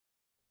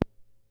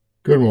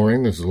Good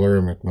morning. This is Larry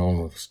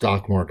McMillan with the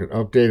Stock Market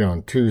Update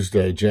on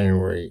Tuesday,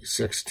 January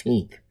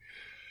 16th.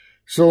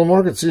 So the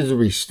market seems to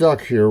be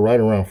stuck here right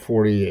around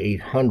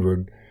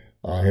 4,800.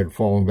 Had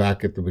fallen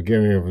back at the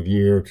beginning of the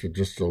year to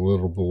just a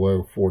little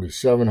below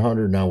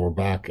 4,700. Now we're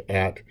back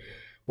at,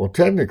 well,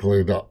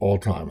 technically the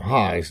all-time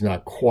highs,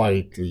 not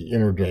quite the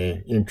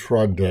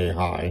intraday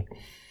high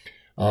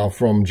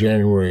from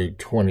January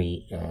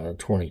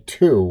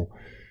 2022.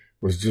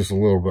 Was just a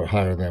little bit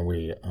higher than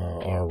we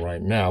are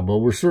right now, but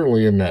we're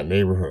certainly in that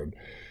neighborhood.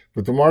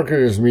 But the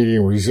market is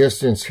meeting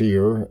resistance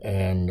here,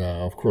 and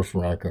of course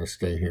we're not going to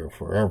stay here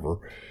forever.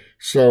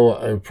 So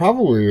it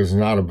probably is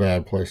not a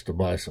bad place to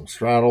buy some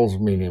straddles,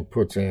 meaning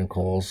puts and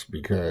calls,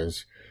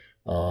 because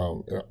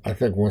I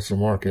think once the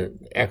market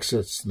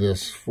exits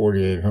this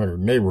 4,800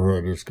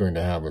 neighborhood, it's going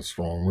to have a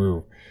strong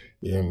move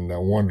in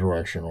one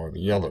direction or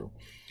the other.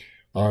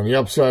 On the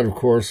upside, of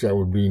course, that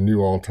would be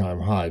new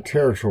all-time high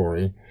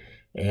territory.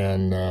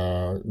 And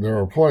there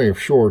are plenty of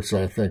shorts,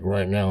 I think,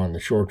 right now in the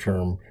short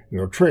term,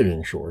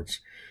 trading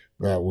shorts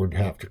that would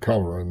have to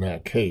cover in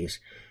that case.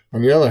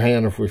 On the other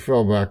hand, if we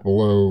fell back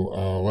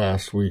below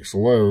last week's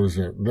lows,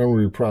 then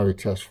we'd probably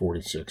test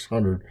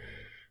 4,600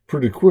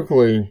 pretty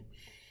quickly.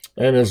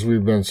 And as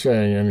we've been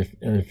saying,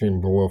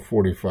 anything below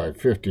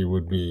 4,550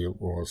 would be,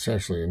 well,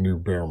 essentially a new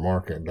bear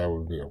market. That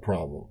would be a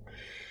problem.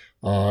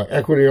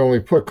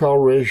 Equity-only put-call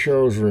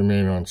ratios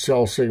remain on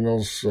sell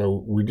signals,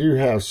 so we do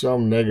have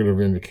some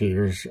negative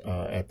indicators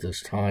at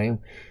this time.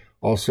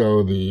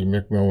 Also, the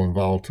McMillan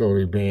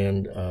volatility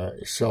band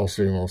sell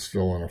signal is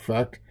still in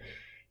effect,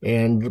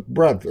 and the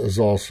breadth is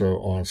also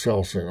on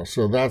sell signal.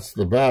 So that's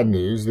the bad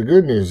news. The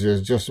good news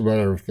is just about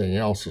everything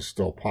else is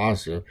still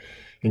positive,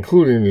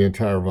 including the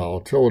entire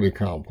volatility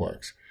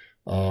complex.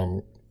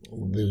 The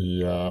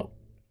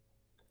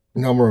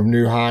number of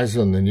new highs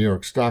on the New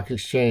York Stock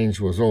Exchange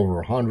was over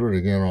 100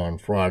 again on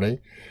Friday.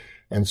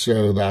 And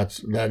so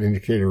that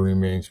indicator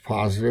remains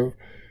positive.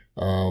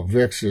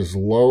 VIX is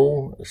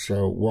low.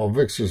 So while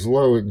VIX is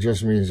low, it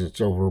just means it's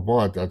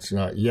overbought. That's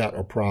not yet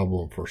a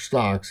problem for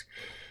stocks.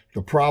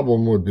 The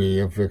problem would be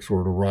if VIX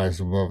were to rise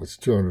above its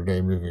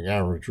 200-day moving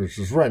average, which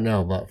is right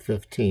now about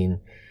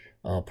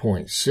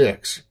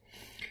 15.6.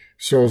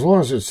 So as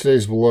long as it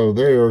stays below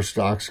there,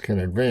 stocks can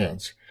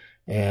advance.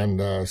 And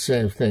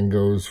same thing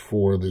goes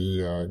for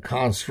the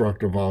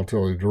construct of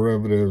volatility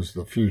derivatives,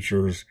 the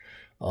futures,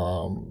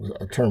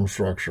 term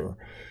structure.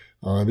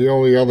 The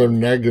only other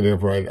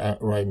negative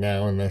right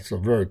now, and that's a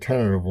very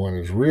tentative one,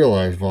 is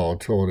realized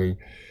volatility,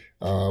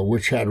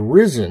 which had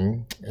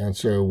risen. And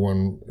so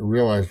when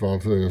realized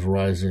volatility is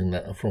rising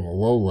from a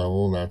low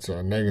level, that's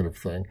a negative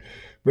thing.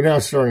 But now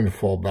it's starting to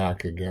fall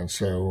back again.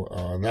 So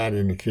that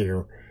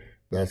indicator,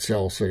 that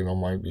sell signal,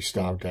 might be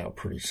stopped out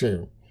pretty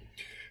soon.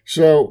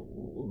 So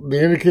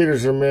the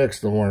indicators are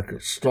mixed. The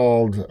market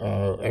stalled.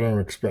 I don't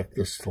expect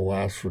this to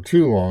last for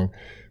too long.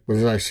 But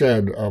as I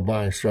said,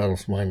 buying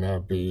straddles might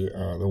not be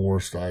the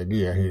worst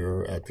idea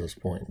here at this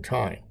point in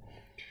time.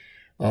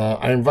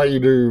 I invite you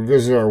to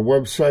visit our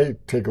website,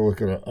 take a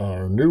look at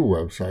our new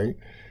website,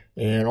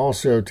 and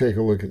also take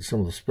a look at some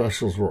of the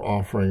specials we're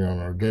offering on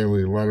our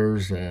daily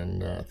letters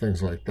and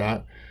things like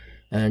that.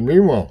 And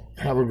meanwhile,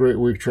 have a great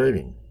week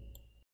trading.